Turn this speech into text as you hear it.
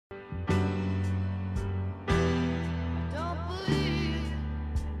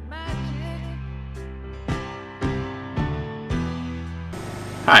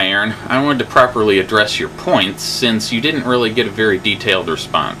Hi Aaron, I wanted to properly address your points since you didn't really get a very detailed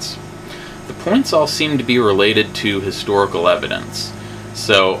response. The points all seem to be related to historical evidence,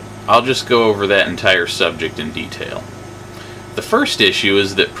 so I'll just go over that entire subject in detail. The first issue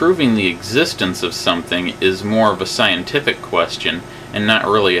is that proving the existence of something is more of a scientific question and not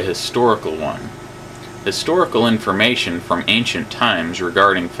really a historical one. Historical information from ancient times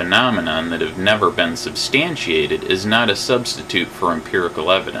regarding phenomenon that have never been substantiated is not a substitute for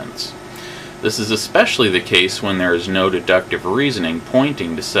empirical evidence. This is especially the case when there is no deductive reasoning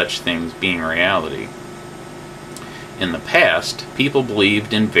pointing to such things being reality. In the past, people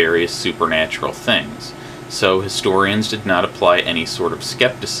believed in various supernatural things, so historians did not apply any sort of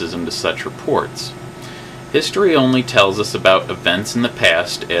skepticism to such reports. History only tells us about events in the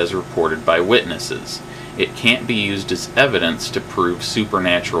past as reported by witnesses. It can't be used as evidence to prove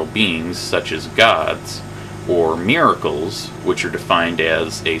supernatural beings such as gods, or miracles, which are defined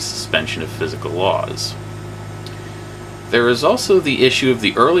as a suspension of physical laws. There is also the issue of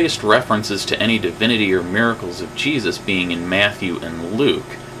the earliest references to any divinity or miracles of Jesus being in Matthew and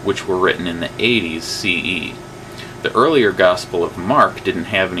Luke, which were written in the 80s CE. The earlier Gospel of Mark didn't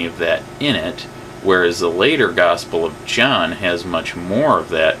have any of that in it, whereas the later Gospel of John has much more of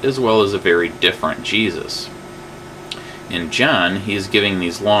that, as well as a very different Jesus. In John, he is giving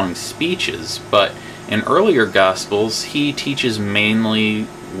these long speeches, but in earlier Gospels, he teaches mainly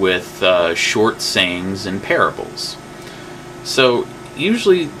with short sayings and parables. So,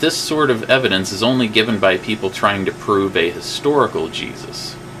 usually this sort of evidence is only given by people trying to prove a historical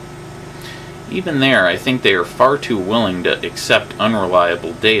Jesus. Even there, I think they are far too willing to accept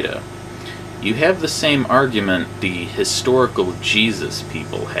unreliable data. You have the same argument the historical Jesus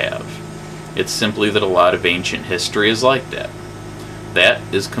people have. It's simply that a lot of ancient history is like that. That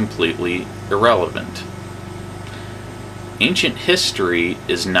is completely irrelevant. Ancient history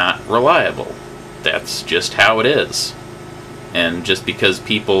is not reliable. That's just how it is. And just because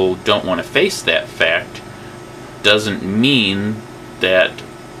people don't want to face that fact doesn't mean that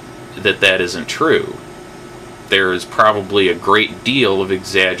that isn't true. There is probably a great deal of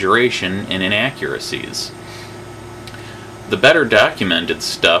exaggeration and inaccuracies. The better documented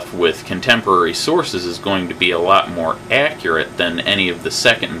stuff with contemporary sources is going to be a lot more accurate than any of the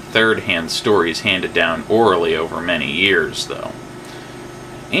second and third hand stories handed down orally over many years, though.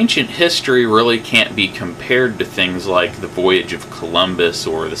 Ancient history really can't be compared to things like the voyage of Columbus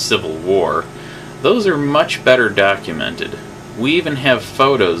or the Civil War. Those are much better documented. We even have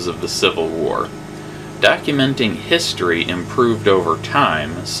photos of the Civil War. Documenting history improved over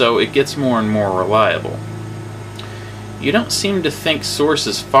time, so it gets more and more reliable. You don't seem to think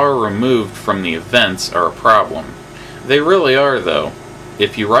sources far removed from the events are a problem. They really are, though.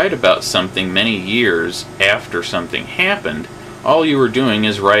 If you write about something many years after something happened, all you are doing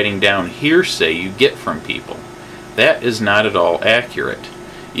is writing down hearsay you get from people. That is not at all accurate.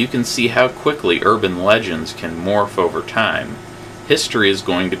 You can see how quickly urban legends can morph over time. History is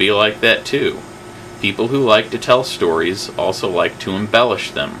going to be like that too. People who like to tell stories also like to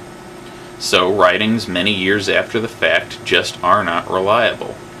embellish them. So writings many years after the fact just are not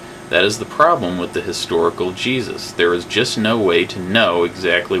reliable. That is the problem with the historical Jesus. There is just no way to know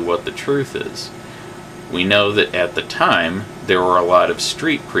exactly what the truth is. We know that at the time, there were a lot of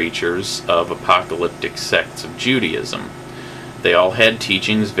street preachers of apocalyptic sects of Judaism. They all had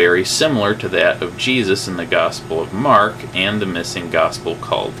teachings very similar to that of Jesus in the Gospel of Mark and the missing Gospel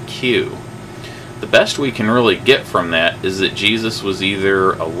called Q. The best we can really get from that is that Jesus was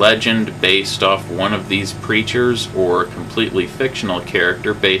either a legend based off one of these preachers or a completely fictional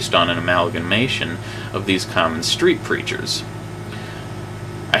character based on an amalgamation of these common street preachers.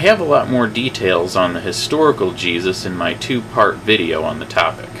 I have a lot more details on the historical Jesus in my two-part video on the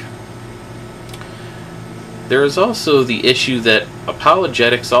topic. There is also the issue that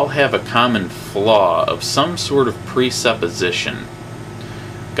apologetics all have a common flaw of some sort of presupposition.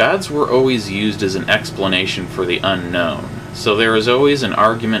 Gods were always used as an explanation for the unknown, so there is always an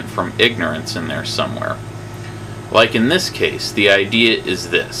argument from ignorance in there somewhere. Like in this case, the idea is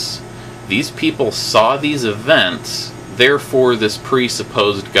this: these people saw these events, therefore this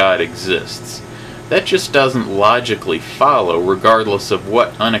presupposed God exists. That just doesn't logically follow regardless of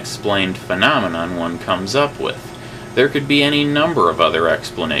what unexplained phenomenon one comes up with. There could be any number of other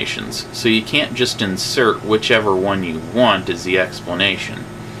explanations, so you can't just insert whichever one you want as the explanation.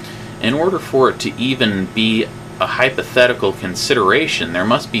 In order for it to even be a hypothetical consideration, there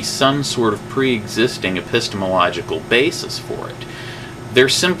must be some sort of pre-existing epistemological basis for it. There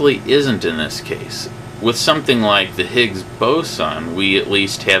simply isn't in this case. With something like the Higgs boson, we at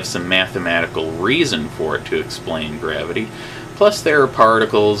least have some mathematical reason for it to explain gravity. plus there are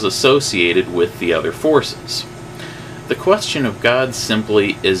particles associated with the other forces. The question of God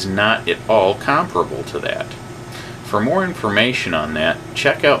simply is not at all comparable to that. For more information on that,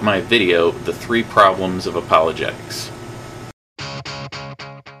 check out my video, The 3 Problems of Apologetics.